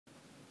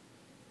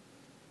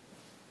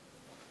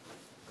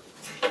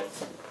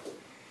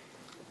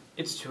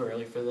It's too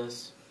early for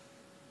this.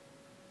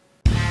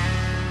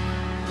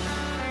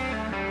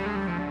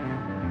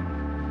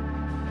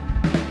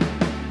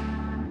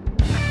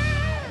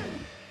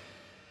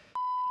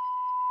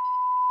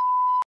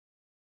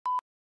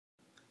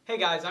 Hey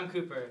guys, I'm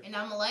Cooper. And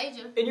I'm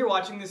Elijah. And you're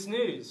watching the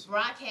Snooze.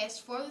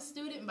 Broadcast for the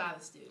student by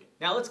the student.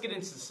 Now let's get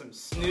into some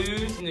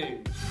Snooze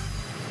news.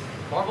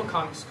 Marvel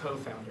Comics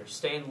co-founder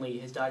Stan Lee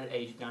has died at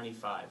age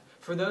 95.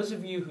 For those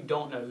of you who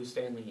don't know who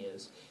Stan Lee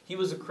is, he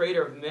was the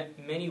creator of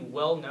many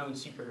well-known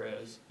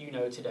superheroes you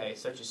know today,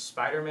 such as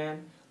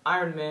Spider-Man,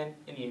 Iron Man,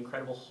 and the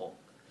Incredible Hulk.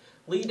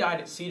 Lee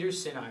died at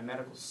Cedars-Sinai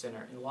Medical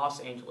Center in Los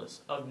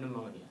Angeles of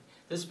pneumonia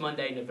this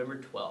Monday, November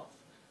 12th.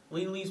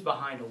 Lee leaves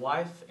behind a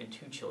wife and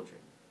 2 children.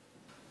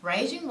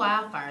 Raging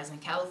wildfires in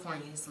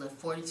California has left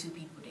 42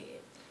 people dead.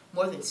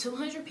 More than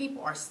 200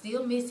 people are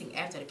still missing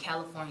after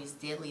California's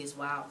deadliest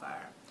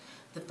wildfire.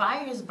 The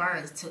fire has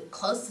burned to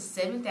close to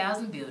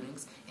 7,000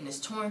 buildings and has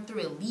torn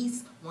through at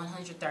least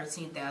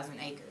 113,000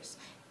 acres.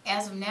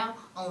 As of now,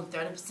 only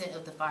 30%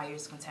 of the fire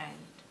is contained.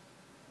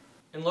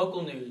 In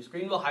local news,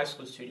 Greenville High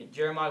School student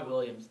Jeremiah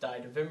Williams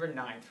died November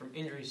 9th from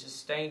injuries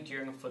sustained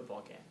during a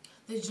football game.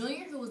 The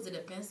junior, who was a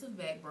defensive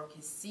back, broke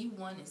his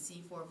C1 and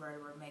C4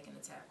 vertebrae making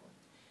a tackle.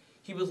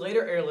 He was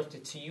later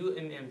airlifted to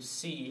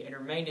UMMC and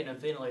remained in a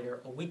ventilator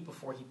a week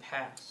before he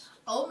passed.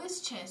 Ole Miss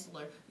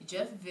Chancellor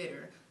Jeff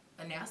Vitter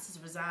announced his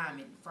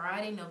retirement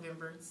Friday,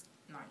 November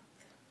 9th.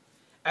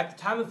 At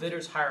the time of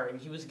Vitter's hiring,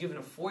 he was given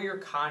a 4-year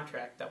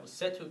contract that was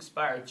set to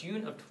expire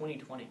June of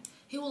 2020.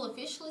 He will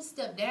officially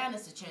step down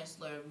as the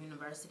Chancellor of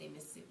University of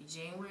Mississippi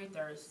January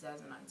 3rd,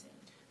 2019.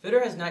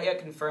 Vitter has not yet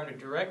confirmed a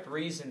direct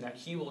reason that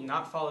he will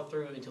not follow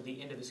through until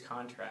the end of his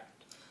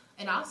contract.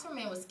 An Oxford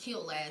man was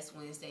killed last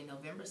Wednesday,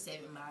 November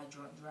 7th, by a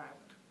drunk driver.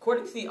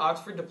 According to the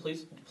Oxford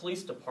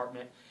Police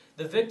Department,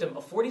 the victim,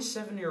 a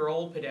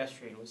 47-year-old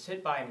pedestrian, was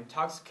hit by an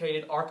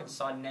intoxicated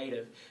Arkansas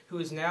native who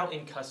is now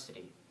in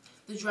custody.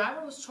 The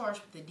driver was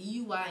charged with a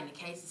DUI and the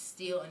case is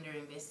still under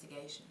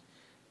investigation.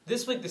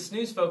 This week, the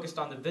Snooze focused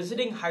on the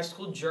visiting high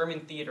school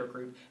German theater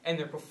group and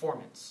their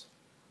performance.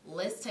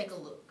 Let's take a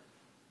look.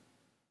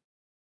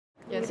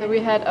 Yeah, so we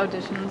had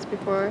auditions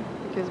before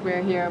because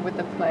we're here with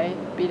the play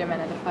Beat a Man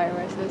at the Fire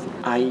Races.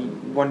 I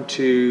want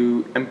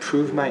to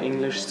improve my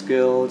English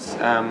skills.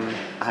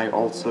 I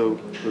also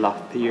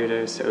love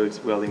theater, so it's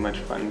really much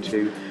fun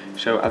to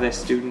show other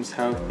students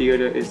how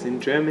theater is in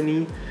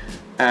Germany.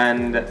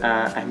 And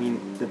I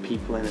mean, the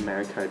people in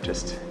America are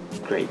just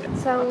great.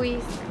 So we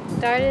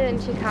started in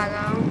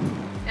Chicago,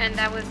 and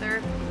that was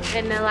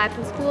in a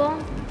Latin school.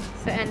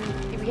 So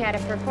and we had a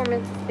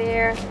performance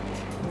there.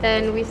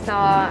 Then we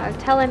saw a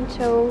talent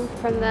show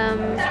from them.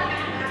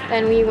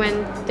 Then we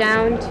went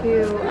down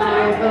to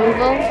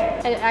Louisville.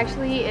 And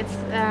actually, it's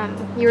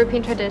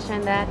European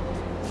tradition that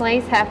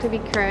plays have to be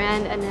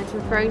current, and it's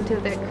referring to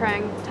the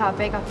current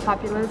topic of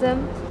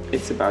populism.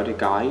 It's about a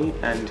guy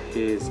and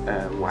his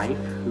wife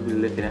who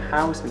live in a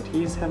house, and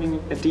he's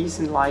having a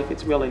decent life.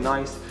 It's really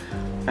nice.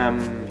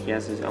 He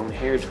has his own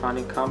hair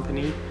tonic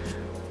company,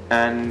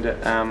 and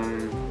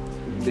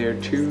there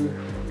are 2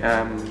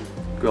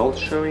 girls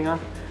showing up.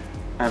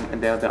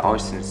 And they're the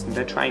arsonists, and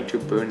they're trying to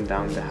burn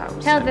down the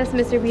house. Tell this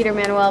Mr.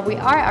 Biederman, well, we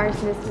are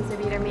arsonists,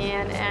 Mr.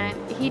 Biederman,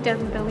 and he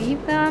doesn't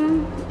believe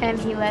them, and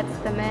he lets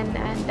them in,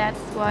 and that's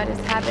what is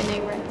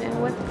happening right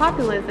now with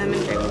populism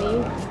in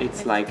Germany.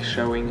 It's like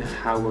showing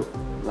how,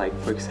 like,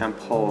 for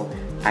example,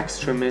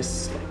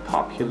 extremists, like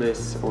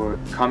populists or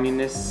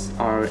communists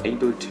are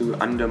able to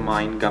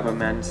undermine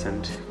governments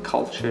and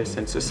cultures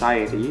and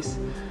societies.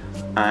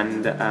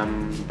 And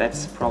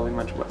that's probably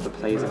much what the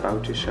play is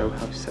about, to show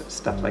how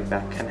stuff like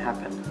that can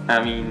happen.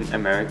 I mean,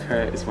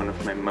 America is one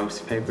of my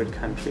most favorite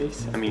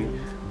countries. I mean,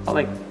 I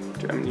like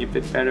Germany a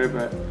bit better,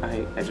 but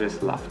I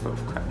just love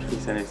both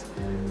countries, and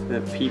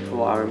the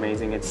people are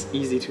amazing. It's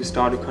easy to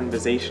start a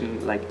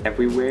conversation like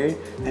everywhere.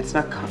 That's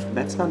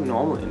not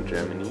normal in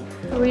Germany.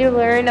 We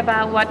learn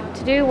about what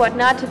to do, what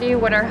not to do,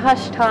 what are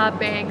hush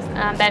topics,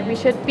 that we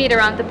should beat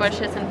around the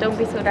bushes and don't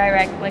be so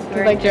direct like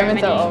we're in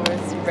Germans Germany. are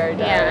always very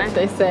direct. Yeah.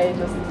 They say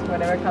just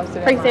whatever comes to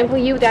their For example,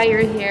 mind. you dye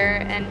your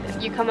hair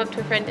and you come up to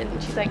a friend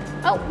and she's like,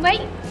 oh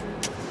wait,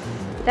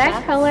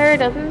 that color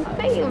doesn't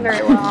fit you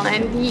very well.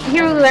 And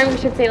here we learn we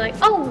should say like,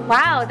 oh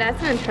wow,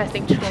 that's an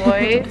interesting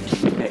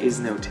choice. There is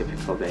no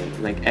typical day.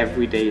 Like,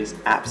 every day is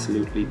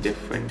absolutely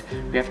different.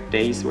 We have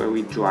days where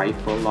we drive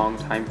for a long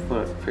time.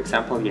 For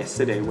example,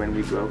 yesterday when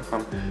we drove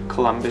from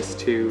Columbus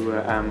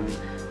to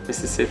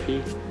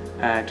Mississippi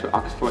to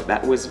Oxford,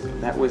 that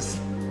was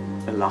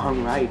a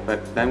long ride.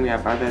 But then we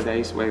have other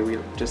days where we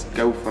just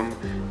go from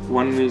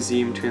one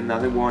museum to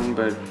another one,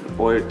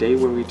 or a day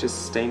where we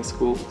just stay in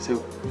school.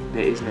 So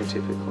there is no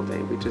typical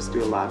day. We just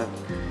do a lot of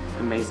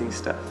amazing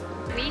stuff.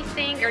 We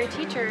thank our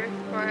teacher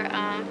for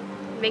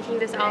making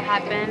this all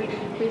happen.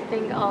 We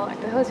thank all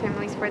the host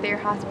families for their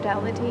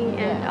hospitality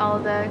and all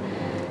the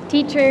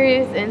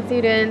teachers and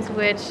students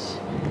which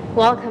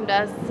welcomed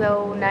us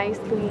so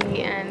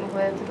nicely and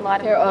with a lot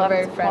of love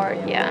and support.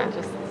 Yeah,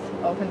 just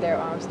opened their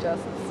arms to us.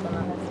 It's so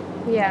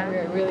nice. Yeah,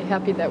 we're really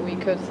happy that we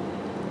could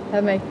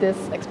that make this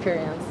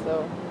experience.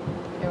 So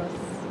it was.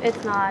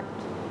 It's not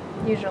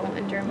usual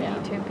in Germany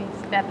to be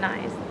that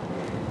nice.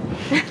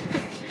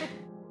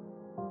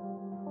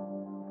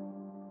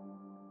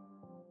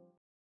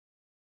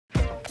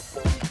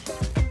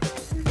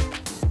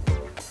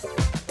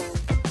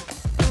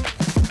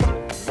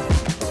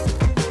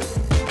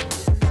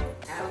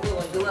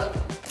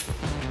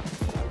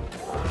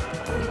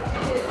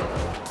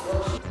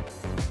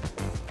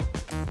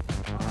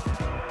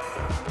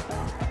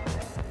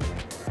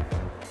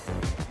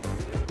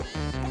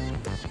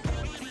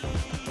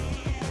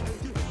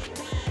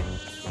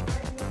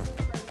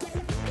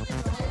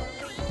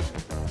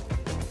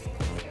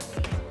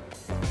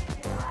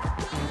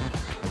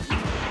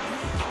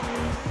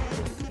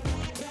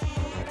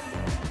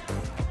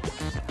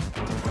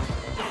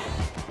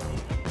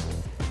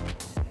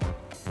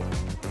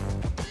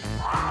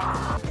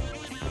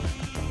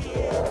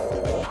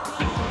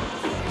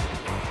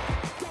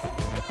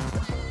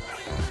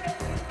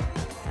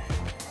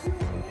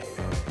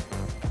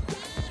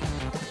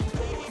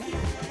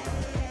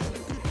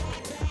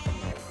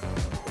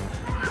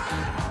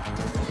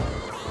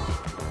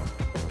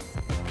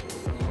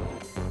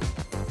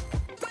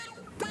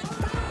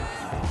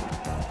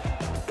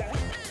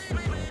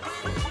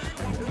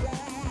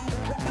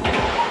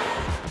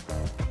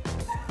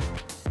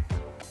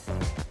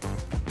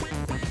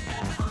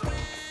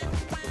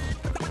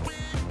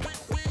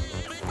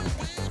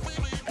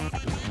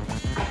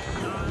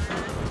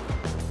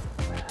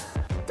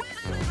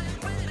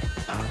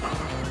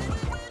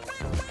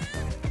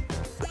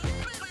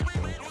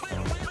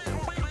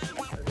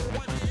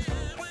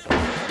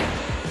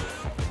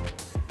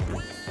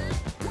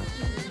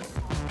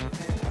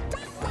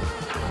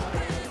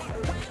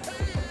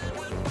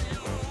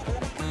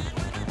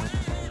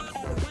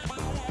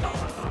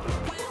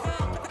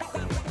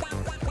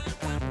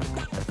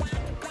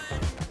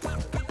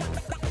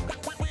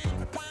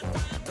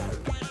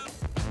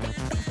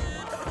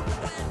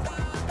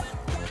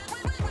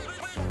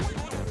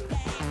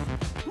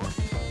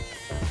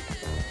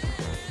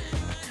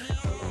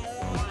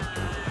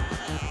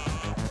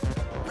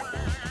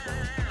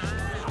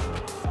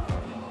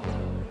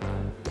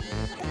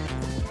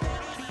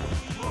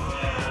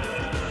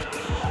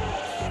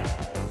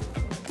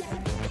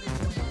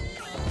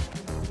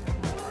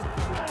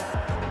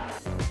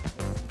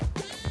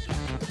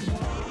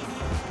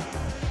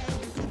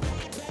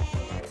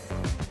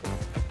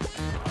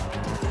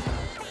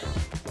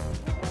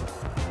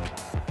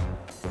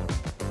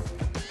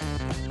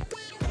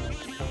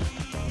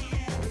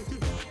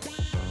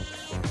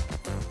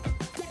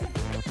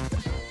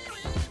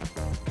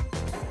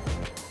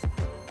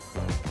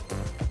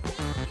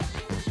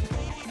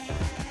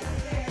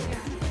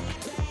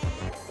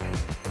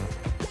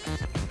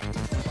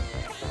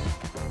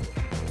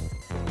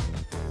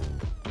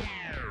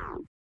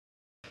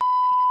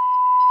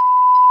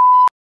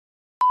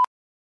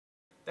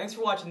 Thanks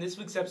for watching this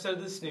week's episode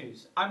of The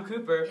Snooze. I'm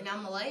Cooper. And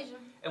I'm Malaysia.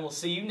 And we'll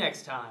see you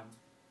next time.